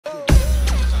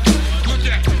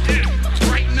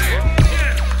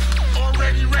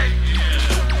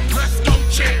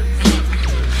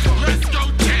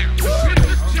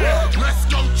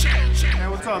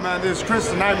man? This is Chris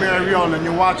the Nightmare Ariola, and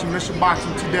you're watching Mr.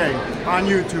 Boxing Today on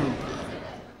YouTube.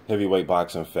 Heavyweight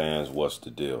boxing fans, what's the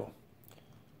deal?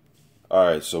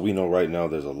 Alright, so we know right now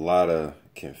there's a lot of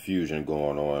confusion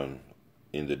going on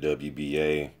in the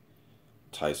WBA.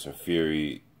 Tyson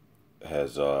Fury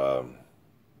has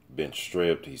been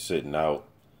stripped. He's sitting out.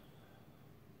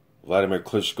 Wladimir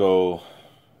Klitschko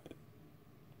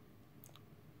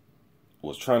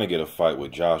was trying to get a fight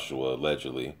with Joshua,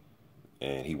 allegedly,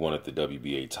 and he wanted the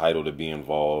WBA title to be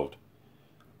involved.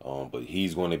 But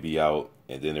he's going to be out.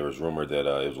 And then there was rumor that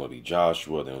it was going to be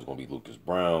Joshua, then it was going to be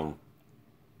Browne.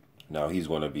 Now he's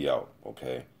going to be out,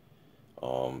 okay?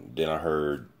 Then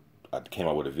I came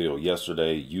out with a video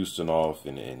yesterday. Ustinov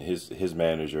and his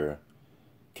manager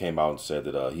came out and said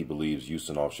that he believes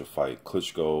Ustinov should fight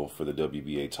Klitschko for the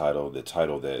WBA title, the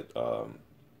title that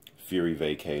Fury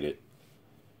vacated.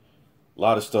 A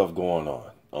lot of stuff going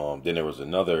on. Then there was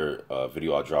another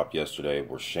video I dropped yesterday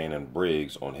where Shannon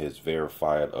Briggs on his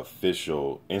verified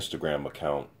official Instagram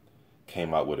account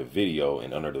came out with a video,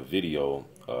 and under the video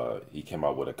he came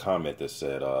out with a comment that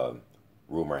said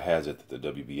rumor has it that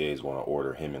the WBA is going to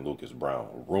order him and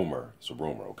Browne. Rumor. It's a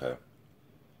rumor, okay?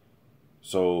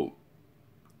 So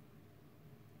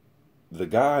the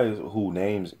guy who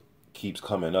names keeps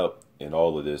coming up in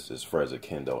all of this is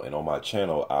Oquendo. And on my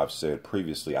channel, I've said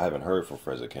previously, I haven't heard from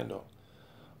Oquendo.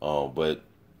 But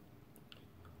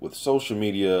with social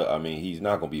media, I mean, he's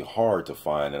not going to be hard to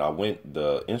find. And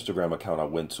the Instagram account I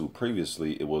went to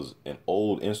previously, it was an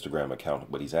old Instagram account,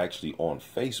 but he's actually on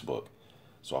Facebook.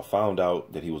 So I found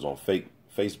out that he was on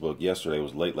Facebook yesterday. It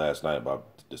was late last night, but I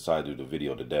decided to do the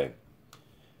video today.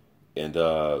 And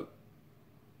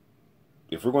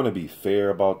if we're going to be fair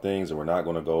about things and we're not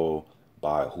going to go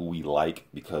by who we like,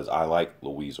 because I like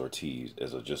Luis Ortiz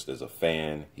as a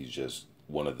fan. He's just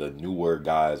one of the newer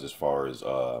guys as far as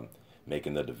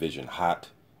making the division hot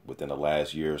within the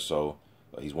last year or so.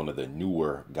 He's one of the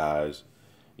newer guys,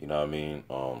 you know what I mean?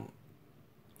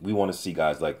 We want to see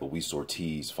guys like Luis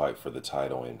Ortiz fight for the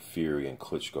title, and Fury and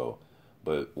Klitschko.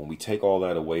 But when we take all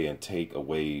that away and take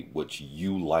away what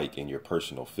you like in your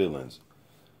personal feelings,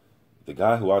 the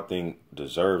guy who I think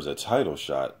deserves a title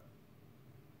shot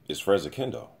is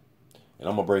Oquendo. And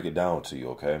I'm going to break it down to you,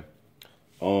 okay?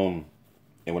 And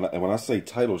when I say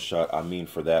title shot, I mean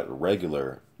for that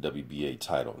regular WBA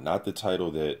title, not the title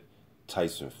that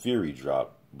Tyson Fury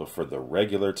dropped, but for the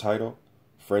regular title,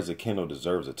 Oquendo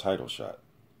deserves a title shot.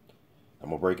 I'm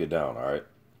going to break it down, all right?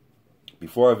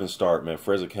 Before I even start, man,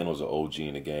 Oquendo's an OG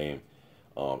in the game.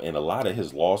 And a lot of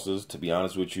his losses, to be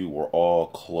honest with you, were all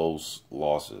close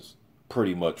losses,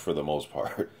 pretty much for the most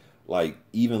part. Like,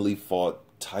 evenly fought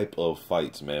type of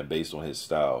fights, man, based on his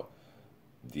style.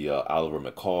 The Oliver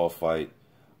McCall fight,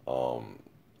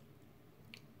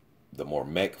 the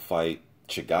Mormek fight,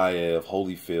 Chigayev,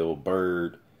 Holyfield,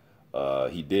 Bird.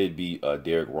 He did beat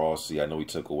Derek Rossi. I know he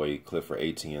took away Clifford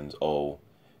Etienne's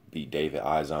beat David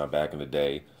Izon back in the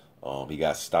day. He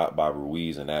got stopped by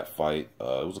Ruiz in that fight.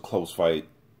 It was a close fight.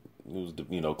 It was,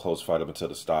 close fight up until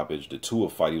the stoppage. The Tua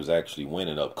fight, he was actually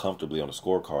winning up comfortably on the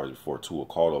scorecard before Tua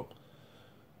caught him.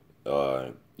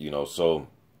 So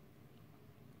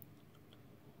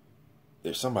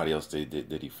there's somebody else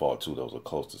that he fought too that was a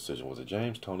close decision. Was it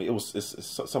James Toney?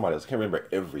 It's somebody else. I can't remember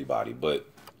everybody, but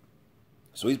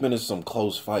so he's been in some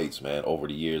close fights, man, over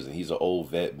the years, and he's an old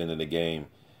vet, been in the game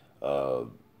for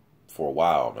a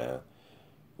while, man,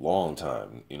 long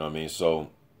time. You know what I mean? So,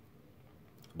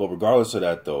 but regardless of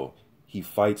that, though, he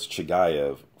fights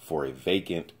Chigayev for a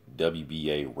vacant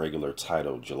WBA regular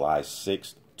title July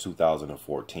 6th,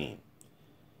 2014.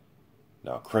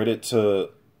 Now, credit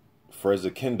to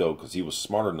Oquendo, because he was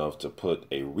smart enough to put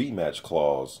a rematch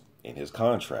clause in his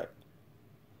contract.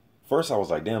 First, I was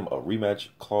like, damn, a rematch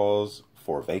clause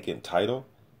for a vacant title?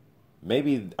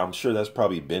 Maybe, I'm sure that's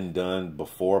probably been done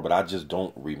before, but I just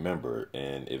don't remember.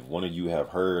 And if one of you have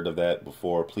heard of that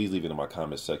before, please leave it in my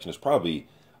comment section. It's probably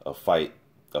a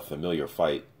familiar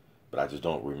fight, but I just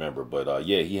don't remember. But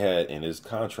yeah, he had in his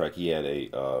contract, he had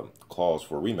a clause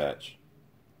for a rematch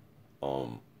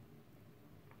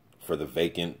for the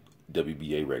vacant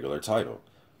WBA regular title.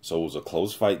 So it was a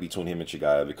close fight between him and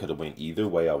Chigayev. It could have went either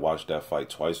way. I watched that fight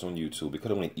twice on YouTube. It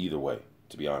could have went either way,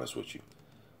 to be honest with you.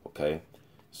 Okay,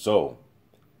 so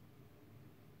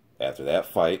after that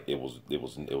fight, it was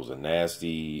a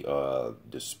nasty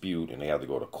dispute, and they had to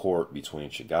go to court between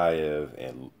Chigayev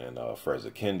and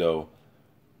Oquendo.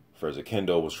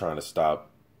 Oquendo was trying to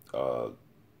stop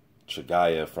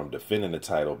Chigayev from defending the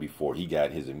title before he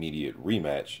got his immediate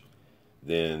rematch.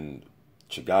 Then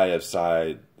Chigayev's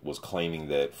side was claiming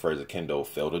that Oquendo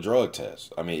failed a drug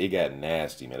test. I mean, it got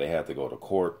nasty, man. They had to go to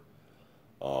court.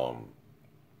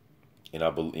 and I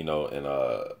believe, you know, and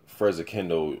Fred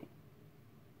Oquendo,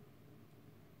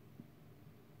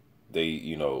 they,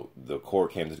 you know, the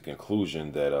court came to the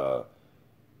conclusion that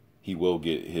he will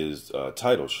get his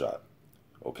title shot.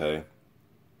 Okay.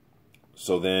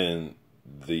 So then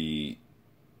the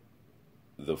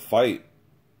fight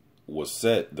was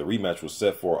set, the rematch was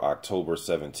set for October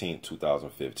 17th,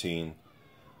 2015.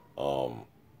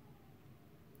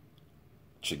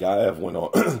 Chigaev went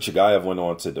on Chigaev went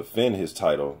on to defend his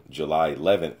title July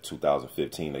 11th,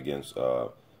 2015 against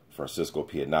Francisco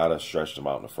Piednata, stretched him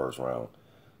out in the first round.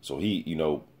 So he, you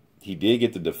know, he did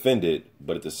get to defend it,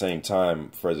 but at the same time,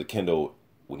 Fred Oquendo,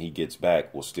 when he gets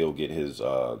back, will still get his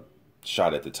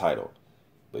shot at the title.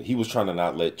 But he was trying to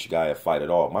not let Chigaev fight at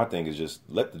all. My thing is just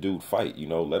let the dude fight, you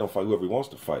know, let him fight whoever he wants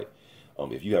to fight.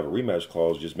 If you have a rematch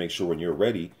clause, just make sure when you're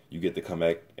ready, you get to come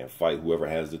back and fight whoever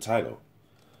has the title.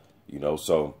 You know,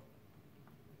 so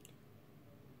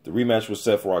the rematch was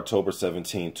set for October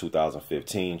 17,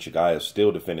 2015. Chigaev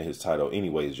still defended his title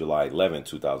anyways, July 11,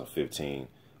 2015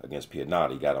 against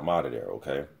Piednata. He got him out of there,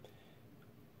 okay?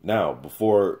 Now,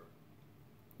 before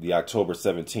the October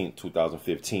 17,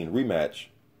 2015 rematch,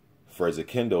 Fred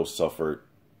Oquendo suffered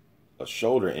a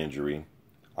shoulder injury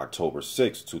October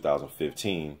 6,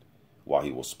 2015 while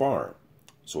he was sparring.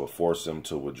 So it forced him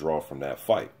to withdraw from that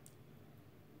fight.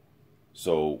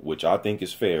 So, which I think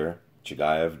is fair.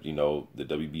 Chigaev, you know, the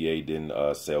WBA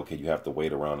didn't say, okay, you have to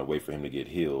wait around and wait for him to get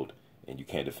healed and you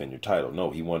can't defend your title. No,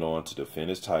 he went on to defend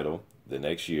his title the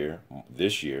next year,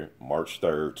 this year, March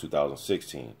 3rd,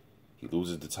 2016. He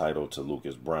loses the title to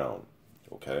Lucas Browne,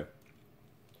 okay?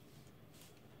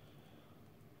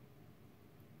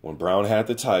 When Browne had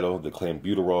the title, the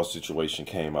clenbuterol situation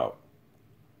came out.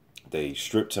 They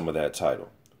stripped him of that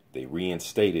title. They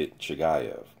reinstated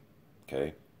Chigaev,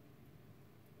 okay?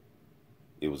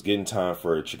 It was getting time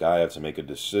for Chigaev to make a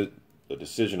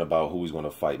decision about who he's going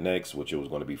to fight next, which it was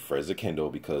going to be Fred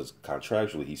Oquendo, because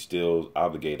contractually he's still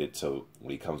obligated to, when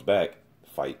he comes back,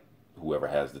 fight whoever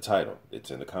has the title.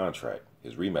 It's in the contract,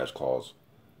 his rematch clause,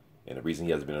 and the reason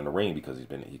he hasn't been in the ring because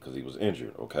he was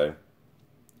injured. Okay.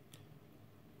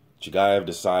 Chigaev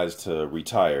decides to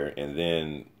retire, and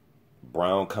then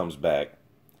Browne comes back.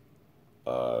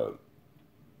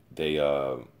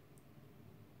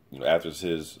 You know, after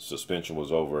his suspension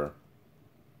was over,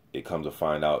 it comes to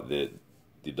find out that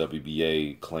the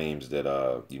WBA claims that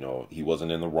you know, he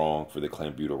wasn't in the wrong for the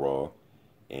clenbuterol,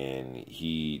 and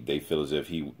they feel as if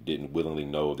he didn't willingly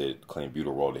know that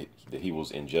clenbuterol, that he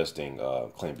was ingesting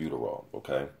clenbuterol.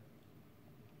 Okay,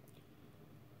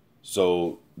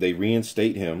 so they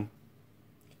reinstate him,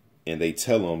 and they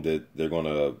tell him that they're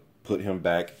gonna put him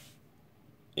back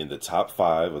in the top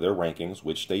 5 of their rankings,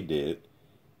 which they did.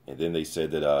 And then they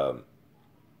said that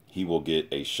he will get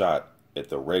a shot at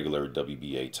the regular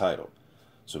WBA title.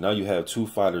 So now you have 2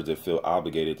 fighters that feel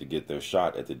obligated to get their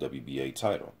shot at the WBA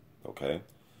title. Okay.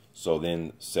 So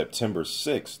then September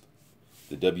 6th,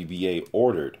 the WBA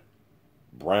ordered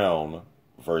Browne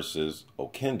versus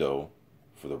Oquendo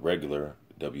for the regular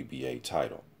WBA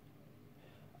title.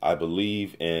 I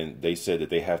believe, and they said that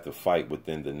they have to fight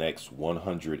within the next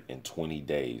 120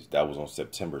 days. That was on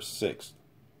September 6th.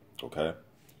 Okay.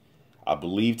 I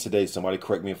believe today, somebody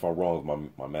correct me if I'm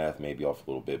wrong, my math may be off a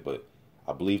little bit, but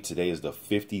I believe today is the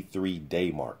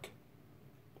 53-day mark.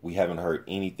 We haven't heard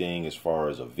anything as far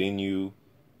as a venue,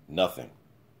 nothing.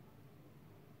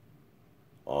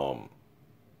 So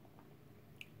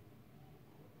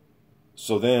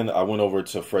then I went over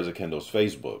to Fred Oquendo's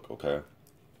Facebook, okay?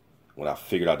 When I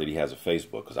figured out that he has a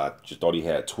Facebook, because I just thought he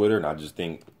had Twitter, and I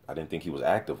didn't think he was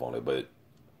active on it, but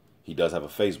he does have a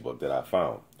Facebook that I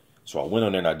found. So I went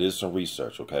on there and I did some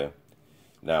research, okay?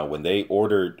 Now, when they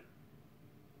ordered,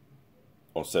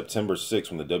 on September 6th,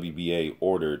 when the WBA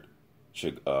ordered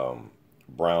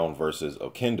Browne versus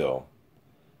Oquendo,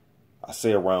 I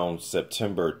say around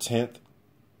September 10th,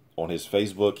 on his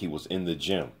Facebook, he was in the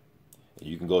gym.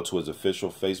 You can go to his official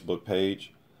Facebook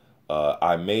page.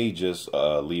 I may just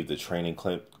leave the training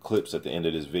clips at the end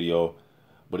of this video.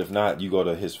 But if not, you go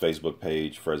to his Facebook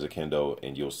page, Fred Oquendo,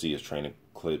 and you'll see his training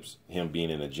clips, him being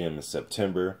in the gym in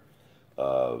September.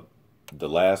 The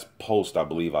last post I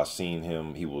believe I seen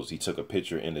him, he took a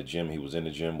picture in the gym. He was in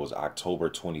the gym was October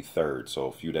 23rd, so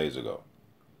a few days ago.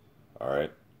 All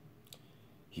right.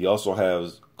 He also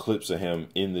has clips of him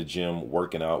in the gym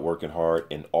working out, working hard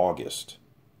in August.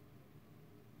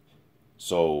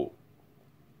 So,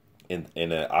 and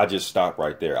I just stopped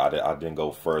right there. I didn't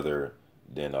go further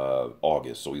than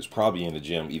August. So he was probably in the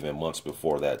gym even months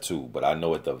before that too. But I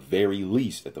know at the very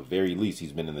least,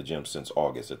 he's been in the gym since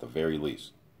August, at the very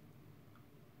least.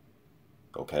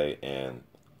 Okay, and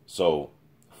so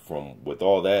with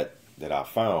all that that I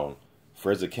found,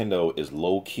 Oquendo is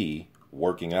low key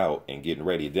working out and getting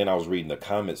ready. Then I was reading the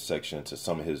comments section to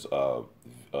some of his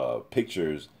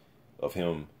pictures of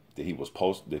him that he was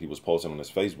posting on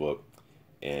his Facebook,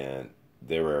 and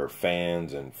there were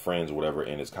fans and friends or whatever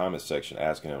in his comment section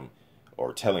asking him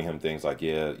or telling him things like,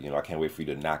 yeah, you know, I can't wait for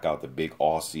you to knock out the big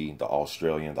Aussie, the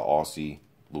Aussie,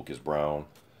 Lucas Browne.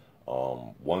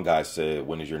 One guy said,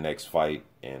 when is your next fight?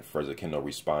 And Oquendo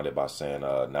responded by saying,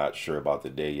 not sure about the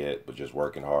day yet, but just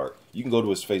working hard. You can go to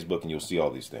his Facebook and you'll see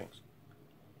all these things.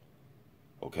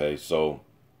 Okay, so,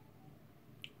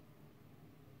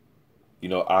 you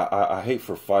know, I hate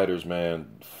for fighters,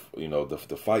 man. You know,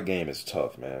 the fight game is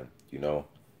tough, man, you know.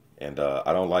 And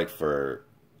I don't like for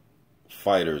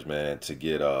fighters, man, to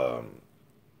get,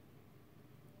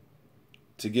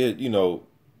 you know,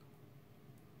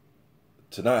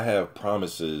 to not have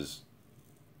promises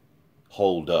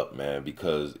hold up, man,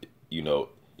 because, you know,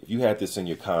 if you had this in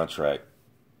your contract,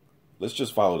 let's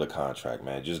just follow the contract,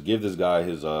 man. Just give this guy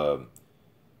his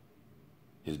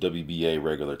WBA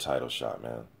regular title shot,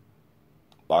 man.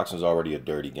 Boxing's already a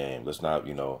dirty game. Let's not,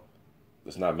 you know,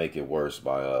 let's not make it worse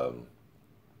by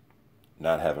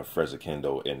not having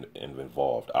Oquendo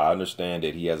involved. I understand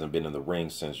that he hasn't been in the ring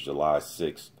since July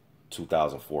 6,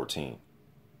 2014.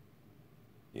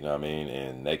 You know what I mean?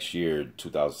 And next year,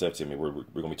 2017, I mean, we're going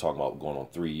to be talking about going on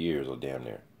 3 years or damn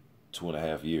near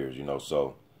 2.5 years, you know.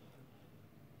 So,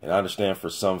 and I understand for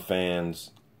some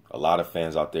fans, a lot of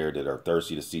fans out there that are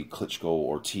thirsty to see Klitschko,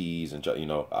 Ortiz, and, you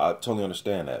know, I totally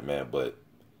understand that, man. But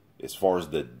as far as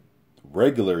the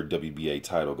regular WBA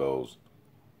title goes,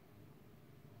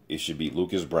 it should be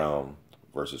Lucas Browne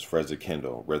versus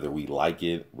Oquendo. Whether we like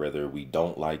it, whether we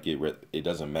don't like it, it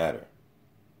doesn't matter.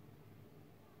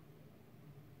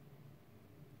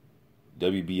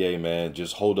 WBA, man,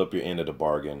 just hold up your end of the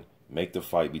bargain. Make the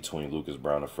fight between Lucas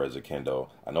Browne and Oquendo.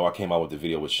 I know I came out with the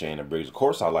video with Shannon Briggs. Of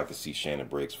course, I'd like to see Shannon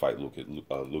Briggs fight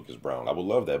Lucas Browne. I would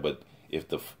love that. But if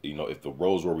the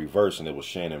roles were reversed and it was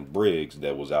Shannon Briggs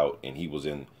that was out and he was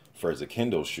in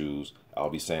Oquendo's shoes,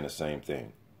 I'll be saying the same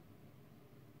thing.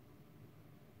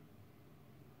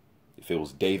 If it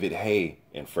was David Haye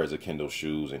in Oquendo's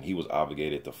shoes and he was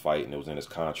obligated to fight and it was in his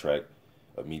contract,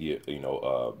 immediate, you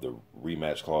know, the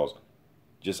rematch clause,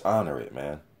 just honor it,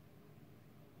 man.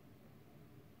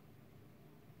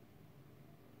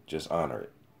 Just honor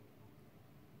it.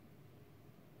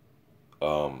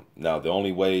 Now, the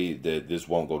only way that this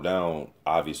won't go down,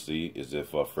 obviously, is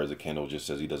if Oquendo just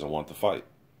says he doesn't want to fight.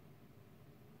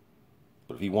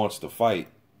 But if he wants to fight,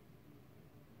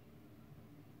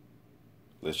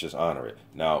 let's just honor it.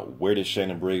 Now, where did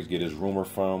Shannon Briggs get his rumor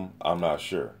from? I'm not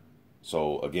sure.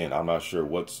 So, again, I'm not sure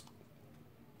what's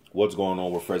going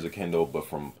on with Oquendo, but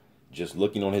from just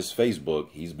looking on his Facebook,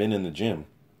 he's been in the gym.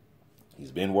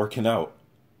 He's been working out.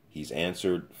 He's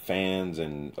answered fans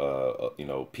and, you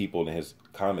know, people in his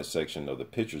comment section of the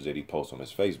pictures that he posts on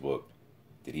his Facebook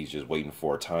that he's just waiting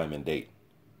for a time and date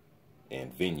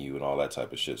and venue and all that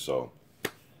type of shit. So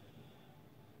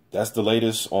that's the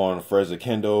latest on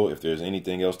Oquendo. If there's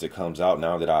anything else that comes out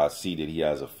now that I see that he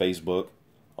has a Facebook,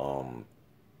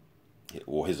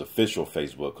 or his official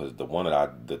Facebook, because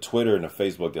the Twitter and the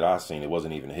Facebook that I seen, it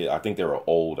wasn't even his. I think they were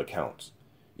old accounts.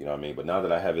 You know what I mean? But now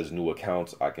that I have his new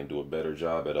accounts, I can do a better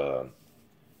job at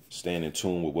staying in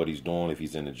tune with what he's doing. If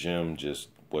he's in the gym, just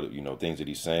what, you know, things that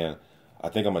he's saying. I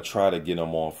think I'm gonna try to get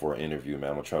him on for an interview,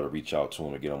 man. I'm gonna try to reach out to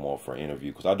him and get him on for an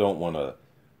interview, because I don't want to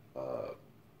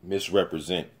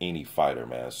misrepresent any fighter,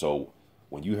 man. So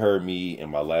when you heard me in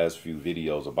my last few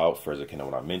videos about Oquendo,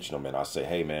 when I mentioned him and I say,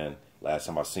 hey, man, last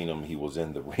time I seen him, he was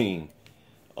in the ring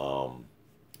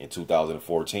in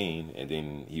 2014, and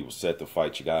then he was set to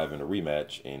fight Chigaev in a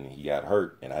rematch, and he got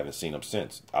hurt, and I haven't seen him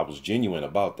since. I was genuine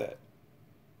about that.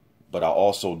 But I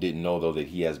also didn't know, though, that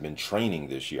he has been training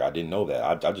this year. I didn't know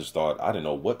that. I just thought, I didn't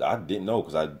know what, I didn't know,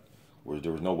 because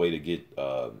there was no way to get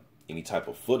any type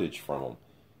of footage from him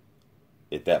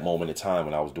at that moment in time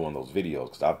when I was doing those videos,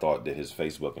 because I thought that his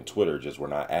Facebook and Twitter just were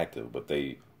not active, but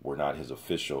they were not his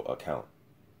official account.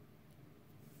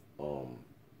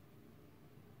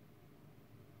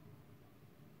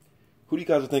 Who do you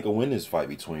guys think will win this fight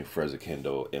between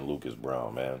Oquendo and Lucas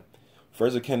Browne, man?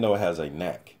 Oquendo has a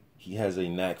knack. He has a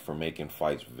knack for making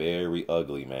fights very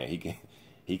ugly, man. He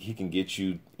can get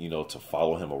you, you know, to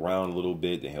follow him around a little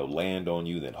bit, then he'll land on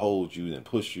you, then hold you, then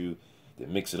push you,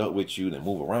 then mix it up with you, then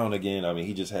move around again. I mean,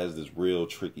 he just has this real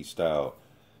tricky style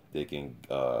that can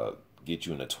get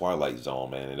you in the twilight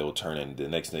zone, man, and it'll turn in, the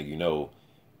next thing you know,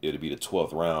 it'll be the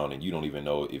 12th round, and you don't even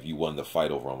know if you won the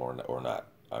fight over him or not.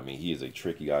 I mean, he is a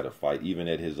tricky guy to fight, even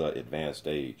at his advanced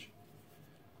age.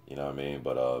 You know what I mean?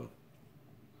 But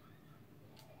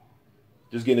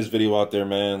just getting this video out there,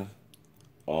 man.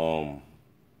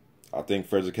 I think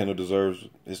Oquendo deserves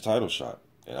his title shot,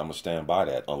 and I'm gonna stand by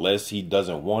that. Unless he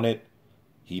doesn't want it,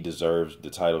 he deserves the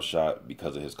title shot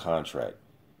because of his contract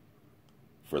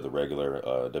for the regular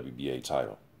WBA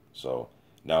title. So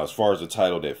now, as far as the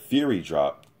title that Fury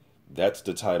dropped, that's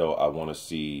the title I want to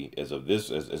see as of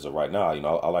right now. You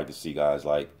know, I like to see guys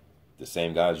like the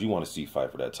same guys you want to see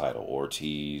fight for that title: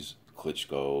 Ortiz,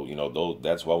 Klitschko. You know,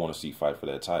 that's what I want to see fight for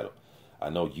that title. I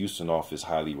know Usyk is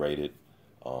highly rated,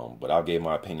 but I gave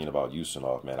my opinion about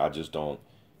Usyk, man. I just don't,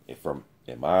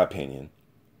 in my opinion,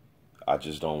 I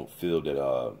just don't feel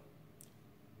that.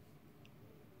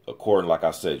 According, like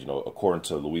I said, you know, according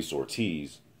to Luis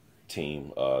Ortiz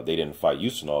team, they didn't fight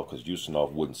Usyk because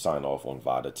Usyk wouldn't sign off on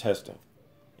VADA testing.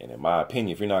 And in my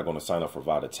opinion, if you're not going to sign up for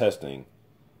VADA testing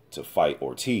to fight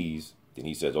Ortiz, then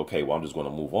he says, okay, well, I'm just going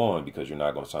to move on because you're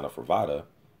not going to sign up for VADA.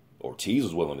 Ortiz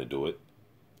is willing to do it.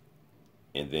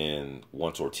 And then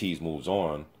once Ortiz moves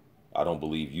on, I don't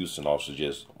believe Usyk should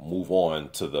just move on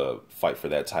to the fight for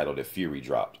that title that Fury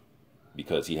dropped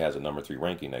because he has a #3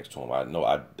 ranking next to him. I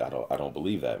don't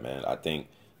believe that, man. I think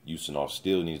Usyk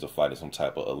still needs to fight in some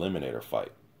type of eliminator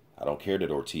fight. I don't care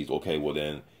that Ortiz. Okay, well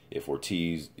then, if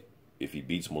he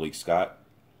beats Malik Scott,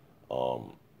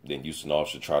 then Usyk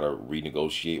should try to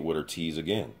renegotiate with Ortiz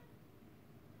again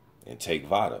and take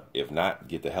VADA. If not,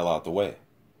 get the hell out the way.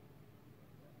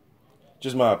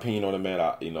 Just my opinion on it,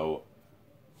 man. You know,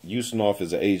 Usyk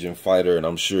is an Asian fighter, and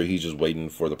I'm sure he's just waiting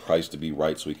for the price to be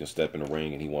right so he can step in the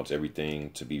ring, and he wants everything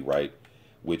to be right,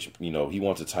 which, you know, he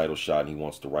wants a title shot and he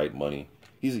wants the right money.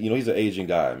 He's an Asian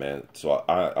guy, man. So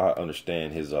I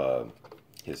understand his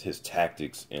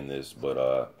tactics in this,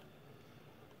 but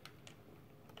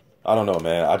I don't know,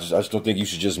 man. I just don't think you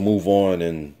should just move on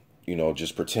and, you know,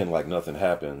 just pretend like nothing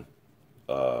happened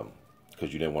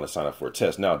because you didn't want to sign up for a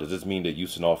test. Now, does this mean that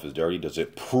Usyk is dirty? Does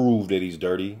it prove that he's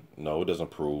dirty? No, it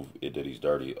doesn't prove that he's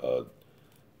dirty.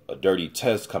 A dirty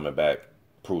test coming back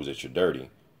proves that you're dirty,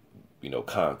 you know,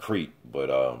 concrete. But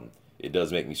it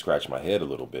does make me scratch my head a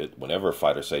little bit. Whenever a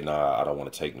fighter say, nah, I don't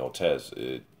want to take no test,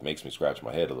 it makes me scratch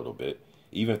my head a little bit.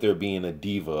 Even if they're being a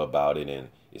diva about it, and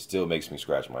it still makes me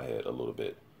scratch my head a little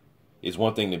bit. It's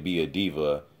one thing to be a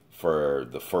diva for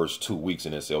the first 2 weeks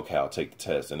and then say, okay, I'll take the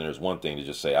test. And then there's one thing to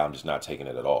just say, I'm just not taking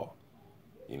it at all.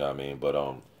 You know what I mean? But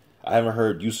I haven't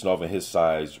heard Usyk and his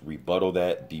size rebuttal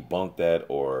that, debunk that,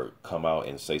 or come out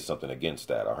and say something against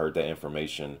that. I heard that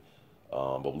information.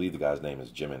 I believe the guy's name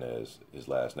is Jimenez, his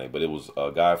last name. But it was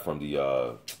a guy from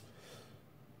the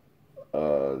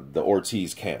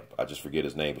Ortiz camp. I just forget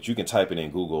his name. But you can type it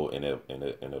in Google and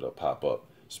it'll pop up.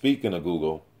 Speaking of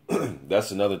Google,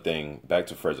 that's another thing, back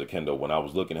to Oquendo. When I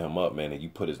was looking him up, man, and you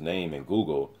put his name in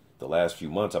Google, the last few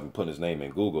months I've been putting his name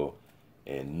in Google,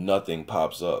 and nothing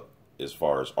pops up as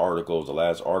far as articles. The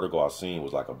last article I seen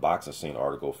was like a boxing scene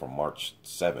article from March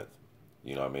 7th.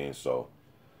 You know what I mean? So,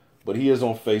 but he is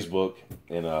on Facebook,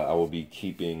 and I will be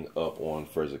keeping up on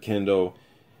Oquendo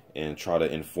and try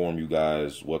to inform you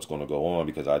guys what's going to go on,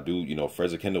 because I do, you know,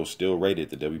 Oquendo is still rated.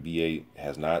 The WBA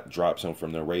has not dropped him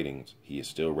from their ratings. He is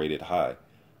still rated high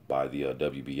by the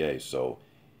WBA. So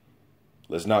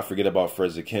let's not forget about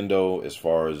Oquendo as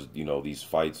far as, you know, these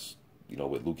fights, you know,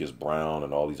 with Lucas Browne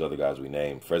and all these other guys we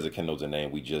named. Oquendo's a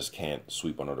name we just can't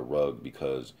sweep under the rug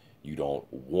because you don't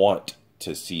want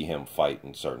to see him fight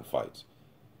in certain fights.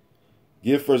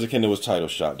 Give Oquendo his title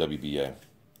shot, WBA.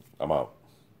 I'm out.